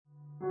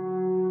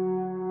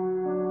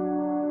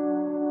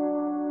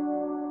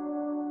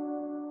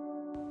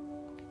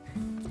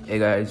Hey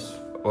guys,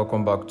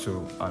 welcome back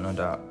to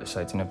another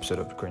exciting episode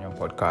of the Cranium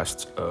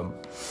Podcast.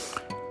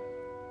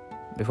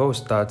 Before we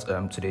start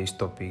today's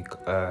topic,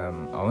 I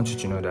want you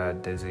to know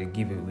that there's a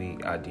giveaway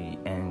at the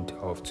end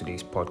of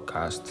today's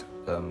podcast.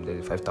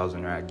 There's a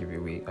 5,000 naira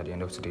giveaway at the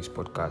end of today's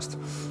podcast.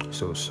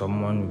 So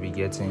someone will be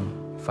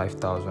getting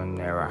 5,000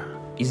 naira.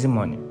 Easy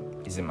money.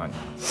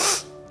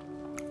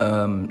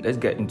 Let's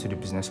get into the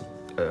business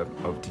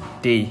of the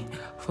day.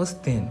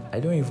 First thing, I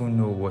don't even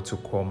know what to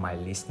call my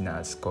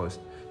listeners because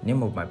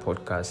name of my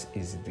podcast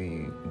is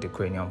the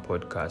Cranium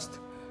Podcast.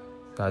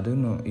 So I don't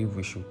know if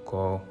we should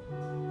call.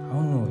 I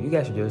don't know. You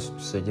guys should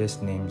just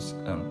suggest names.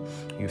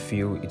 You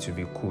feel it would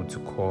be cool to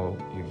call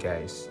you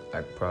guys.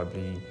 Like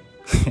probably,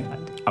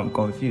 I'm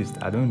confused.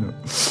 I don't know.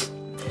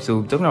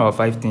 So talking about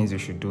 5 things you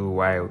should do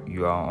while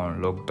you are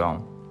on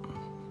lockdown.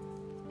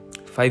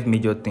 5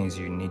 major things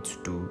you need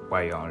to do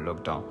while you're on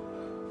lockdown.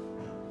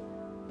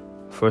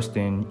 First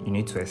thing, you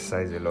need to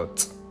exercise a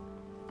lot.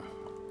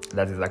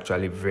 That is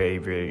actually very,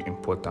 very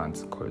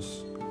important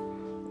because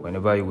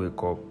whenever you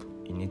wake up,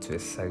 you need to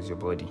exercise your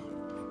body.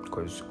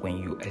 Because when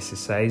you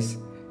exercise,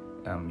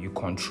 you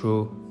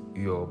control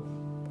your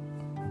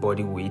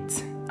body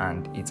weight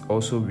and it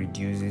also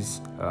reduces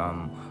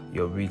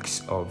your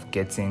risks of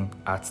getting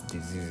heart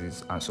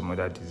diseases and some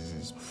other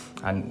diseases.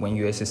 And when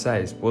you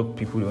exercise, what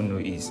people don't know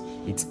is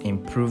it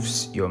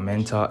improves your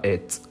mental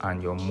health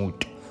and your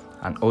mood,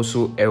 and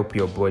also help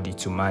your body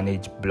to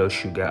manage blood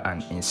sugar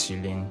and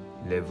insulin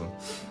level.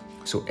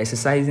 So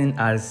exercising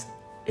has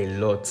a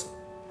lot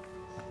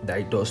that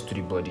it does to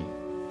the body.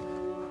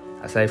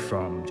 Aside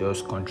from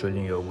just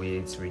controlling your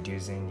weight,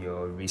 reducing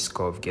your risk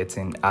of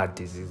getting heart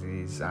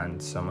diseases and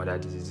some other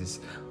diseases.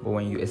 But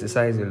when you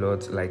exercise a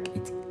lot, like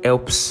it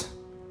helps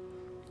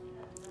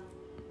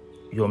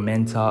your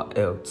mental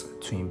health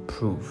to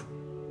improve.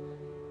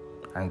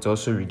 And it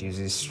also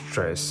reduces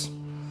stress.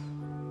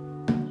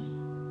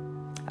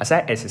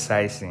 Aside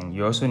exercising,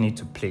 you also need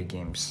to play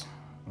games.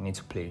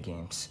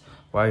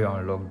 While you're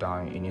on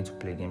lockdown, you need to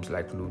play games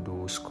like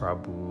Ludo,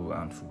 Scrabble,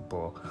 and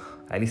football.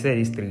 I listed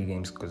these 3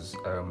 games because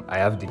I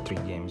have the 3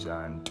 games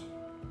and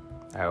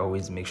I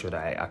always make sure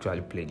that I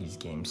actually play these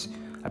games.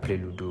 I play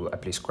Ludo, I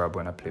play Scrabble,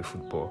 and I play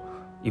football.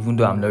 Even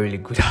though I'm not really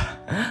good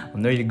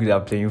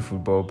at playing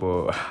football,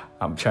 but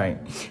I'm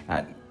trying.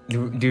 And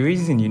the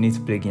reason you need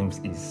to play games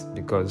is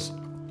because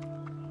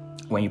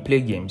when you play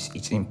games,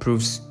 it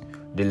improves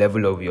the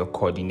level of your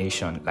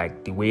coordination,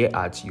 like the way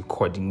that you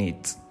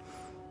coordinate.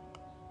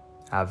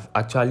 I've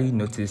actually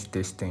noticed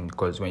this thing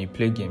because when you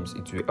play games,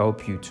 it will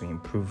help you to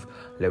improve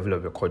level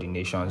of your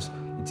coordinations.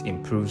 It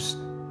improves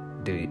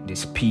the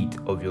speed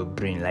of your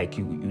brain. Like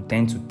you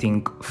tend to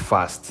think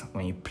fast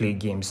when you play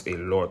games a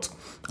lot.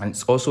 And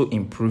it also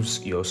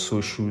improves your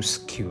social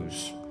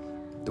skills,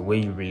 the way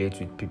you relate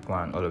with people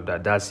and all of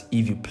that. That's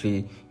if you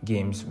play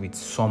games with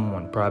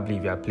someone. Probably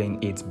if you are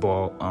playing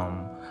 8-ball,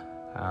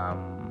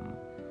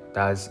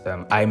 that's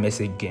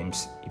iMessage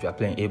games. If you're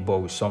playing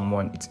 8-ball with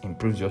someone, it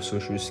improves your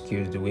social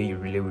skills, the way you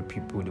relate with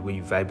people, the way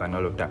you vibe and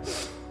all of that.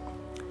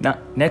 Now,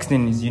 next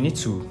thing is you need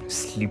to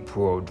sleep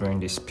well during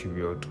this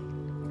period.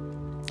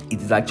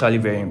 It is actually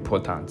very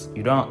important.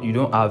 You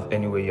don't have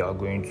anywhere you are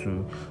going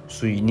to,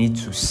 so you need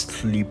to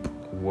sleep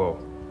well.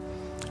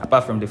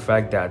 Apart from the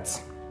fact that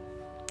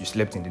you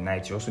slept in the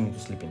night, you also need to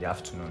sleep in the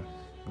afternoon.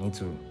 You need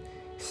to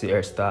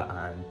siesta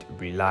and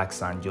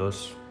relax and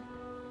just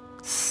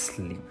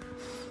sleep.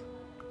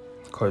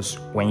 Because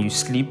when you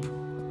sleep,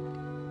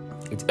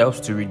 it helps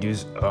to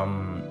reduce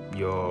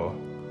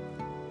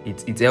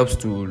it helps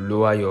to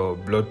lower your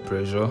blood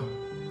pressure,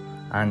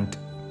 and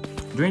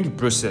during the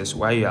process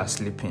while you are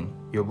sleeping,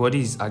 your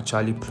body is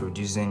actually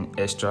producing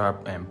extra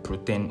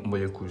protein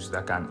molecules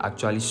that can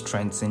actually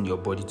strengthen your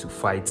body to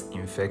fight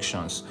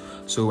infections.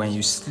 So when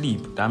you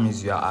sleep, that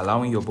means you are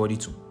allowing your body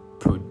to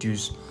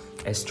produce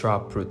extra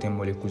protein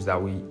molecules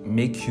that will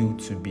make you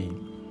to be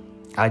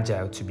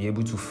agile, to be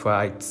able to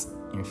fight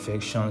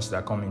infections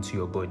that come into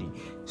your body.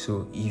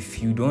 So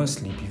if you don't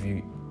sleep, if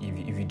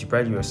you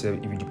deprive yourself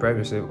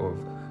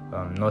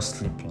of not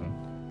sleeping,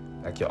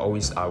 like you're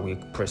always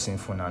awake pressing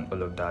phone and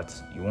all of that,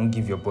 you won't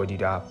give your body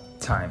that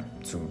time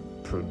to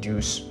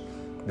produce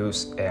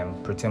those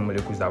protein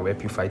molecules that will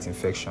help you fight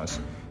infections.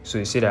 So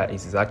you say that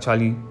it is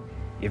actually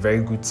a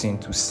very good thing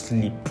to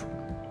sleep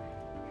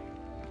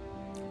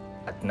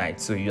at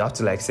night. So you have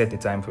to set a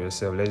time for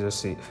yourself. Let's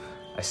just say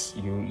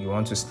you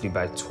want to sleep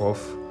by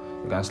 12.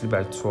 You can sleep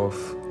by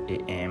 12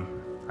 a.m.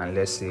 and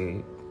let's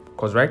say,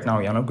 because right now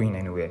you're not going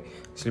anywhere,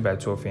 sleep by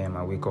 12 a.m.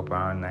 and wake up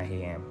around 9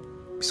 a.m.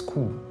 It's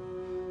cool.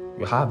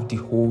 You have the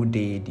whole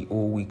day, the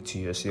whole week to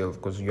yourself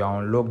because you are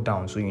on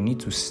lockdown, so you need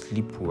to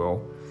sleep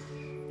well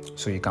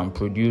so you can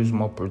produce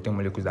more protein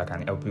molecules that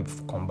can help you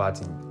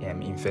combat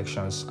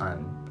infections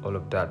and all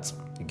of that.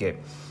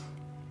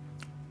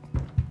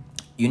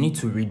 You need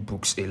to read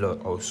books a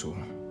lot also.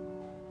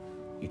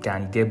 You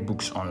can get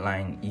books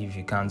online. If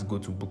you can't go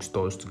to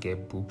bookstores to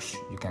get books,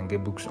 you can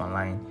get books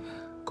online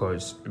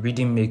because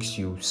reading makes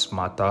you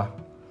smarter.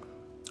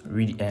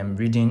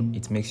 Reading,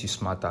 it makes you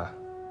smarter.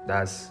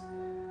 That's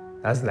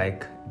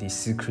like the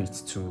secret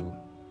to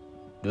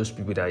those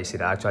people that you see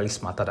that are actually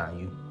smarter than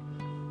you.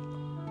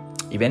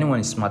 If anyone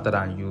is smarter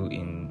than you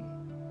in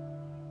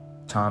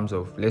terms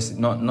of, let's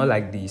not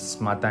like the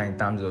smarter in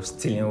terms of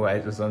stealing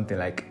wise or something,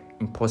 like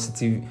in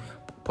positive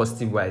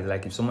wise,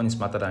 like if someone is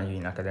smarter than you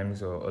in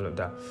academics or all of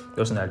that,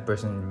 just know that the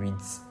person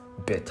reads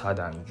better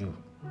than you.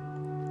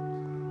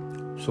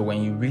 So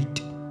when you read,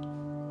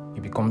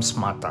 you become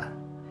smarter.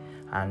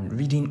 And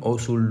reading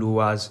also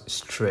lowers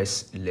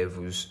stress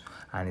levels,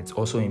 and it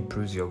also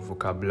improves your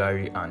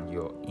vocabulary and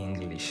your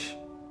English.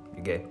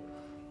 You get?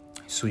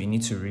 So you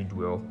need to read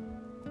well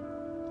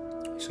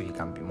so you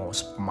can be more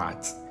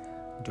smart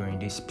during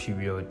this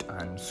period,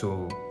 and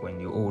so when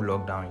the whole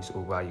lockdown is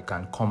over, you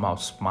can come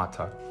out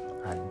smarter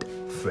and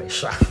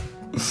fresher.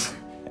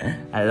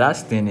 And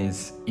last thing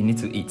is, you need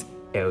to eat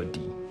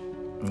healthy.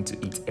 You need to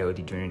eat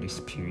healthy during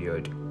this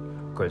period,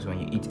 because when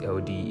you eat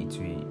healthy, it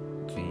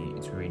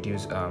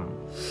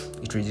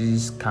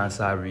reduces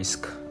cancer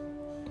risk.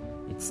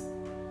 It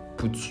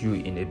puts you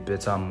in a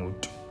better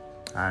mood,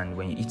 and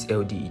when you eat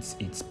healthy,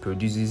 it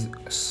produces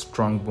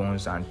strong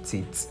bones and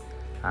teeth,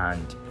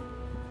 and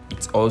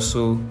it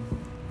also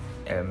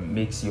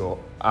makes your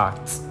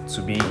heart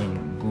to be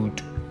in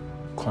good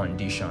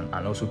condition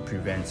and also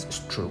prevents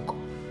stroke.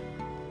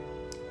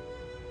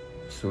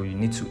 So you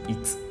need to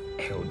eat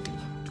healthy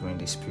during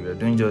this period.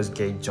 Don't just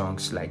get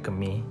junks like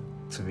me.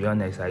 To be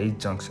honest, I eat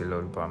junks a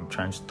lot, but I'm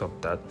trying to stop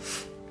that.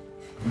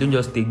 Don't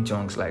just take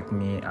junks like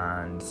me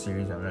and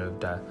series and all of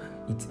that.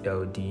 Eat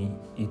healthy,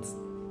 eat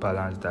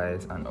balanced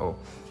diet and all.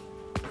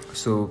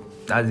 So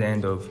that's the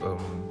end of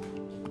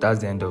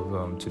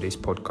today's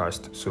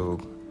podcast. So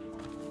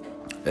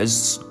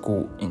let's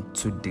go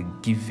into the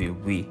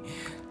giveaway.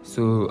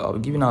 So I'll be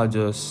giving out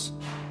just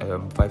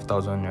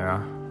 5,000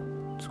 naira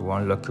to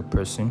one lucky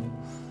person.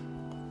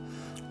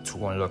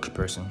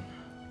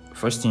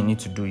 First thing you need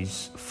to do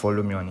is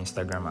follow me on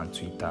Instagram and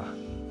Twitter,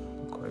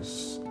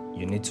 because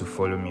you need to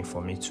follow me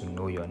for me to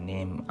know your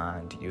name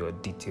and your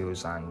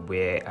details and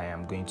where I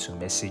am going to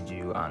message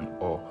you and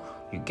all.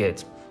 You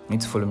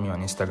need to follow me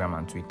on Instagram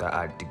and Twitter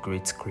at The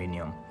Great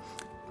Cranium.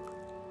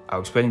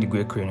 I'll be spelling The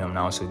Great Cranium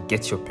now, so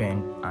get your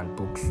pen and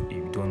book if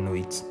you don't know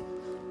it.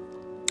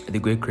 The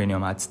Great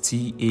Cranium at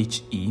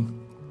THEGR,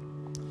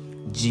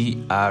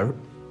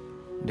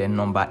 then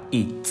number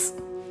 8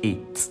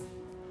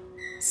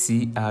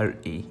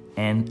 CRANIUM.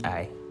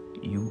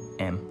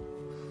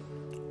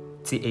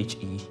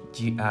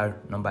 THEGR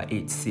number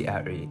 8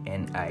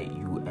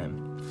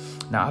 CRANIUM.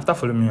 Now after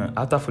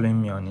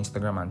following me on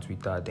Instagram and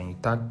Twitter, then you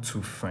tag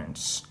 2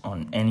 friends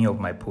on any of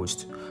my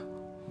posts.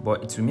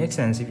 But it will make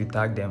sense if you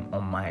tag them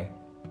on my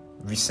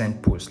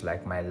recent post,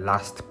 like my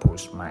last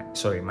post, my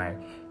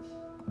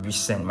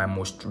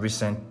most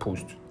recent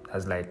post.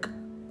 That's like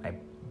my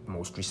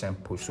most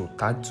recent post. So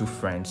tag 2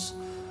 friends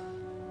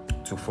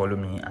to follow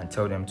me and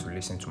tell them to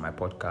listen to my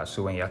podcast.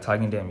 So when you're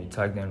tagging them, you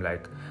tag them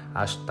like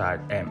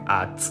hashtag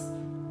at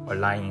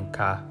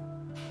Olayinka.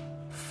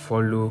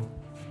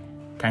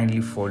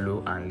 Kindly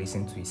follow and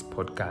listen to his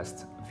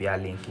podcast via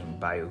link in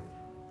bio.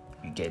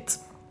 You get?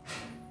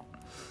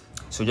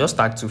 So just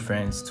tag 2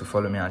 friends to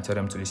follow me and tell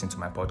them to listen to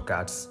my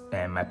podcast.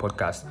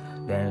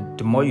 Then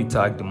the more you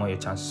tag, the more your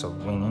chances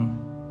of winning.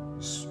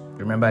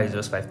 Remember, it's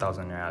just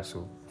 5,000 naira,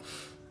 so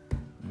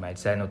you might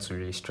decide not to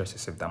really stress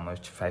yourself that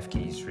much.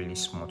 5k is really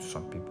small to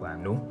some people, I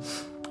know.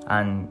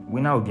 And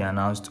winner will be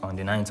announced on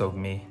the 9th of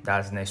May.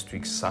 That's next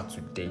week,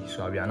 Saturday.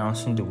 So I'll be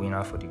announcing the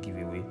winner for the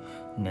giveaway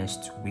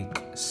next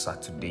week,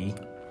 Saturday.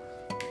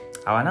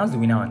 I'll announce the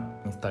winner on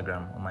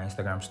Instagram, on my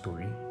Instagram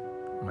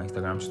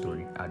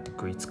story at The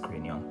Great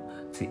Cranium,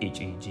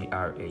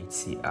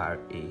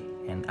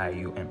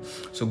 THEGRACRANIUM.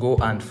 So go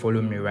and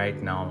follow me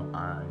right now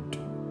and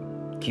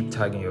keep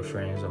tagging your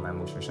friends on my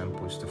most recent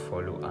post to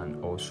follow,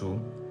 and also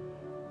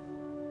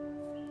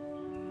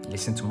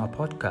listen to my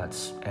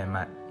podcasts and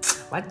my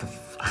why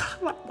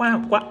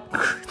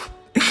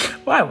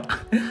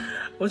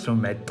what's wrong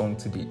with my tongue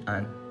today?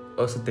 And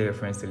also tell your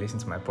friends to listen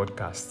to my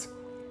podcast.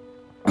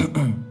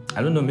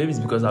 I don't know, maybe it's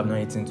because I've not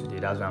eaten today,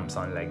 that's why I'm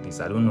sounding like this.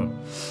 I don't know.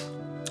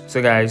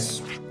 So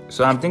guys,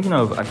 I'm thinking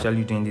of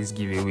actually doing this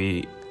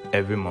giveaway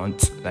every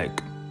month,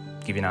 like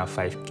giving out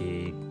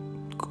 5k,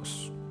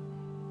 because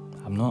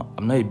I'm not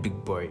a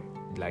big boy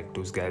like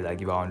those guys that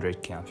give out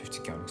 100k and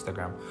 50k on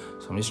Instagram.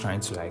 So I'm just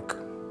trying to like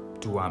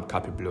do what I'm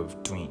capable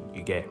of doing.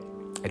 You get?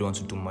 I don't want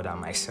to do more than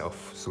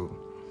myself. So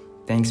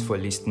thanks for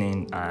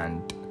listening,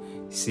 and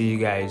see you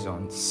guys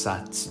on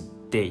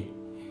Saturday.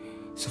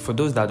 So for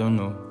those that don't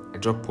know, I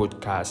drop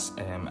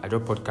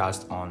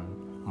podcasts on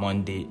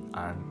Monday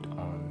and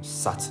on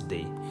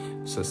Saturday.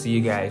 So see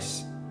you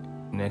guys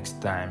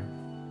next time.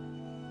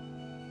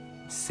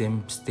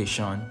 Same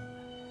station,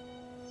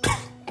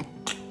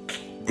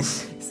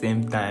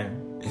 same time.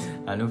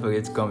 And don't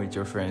forget to come with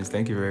your friends.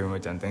 Thank you very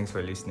much, and thanks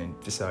for listening.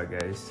 Peace out,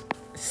 guys.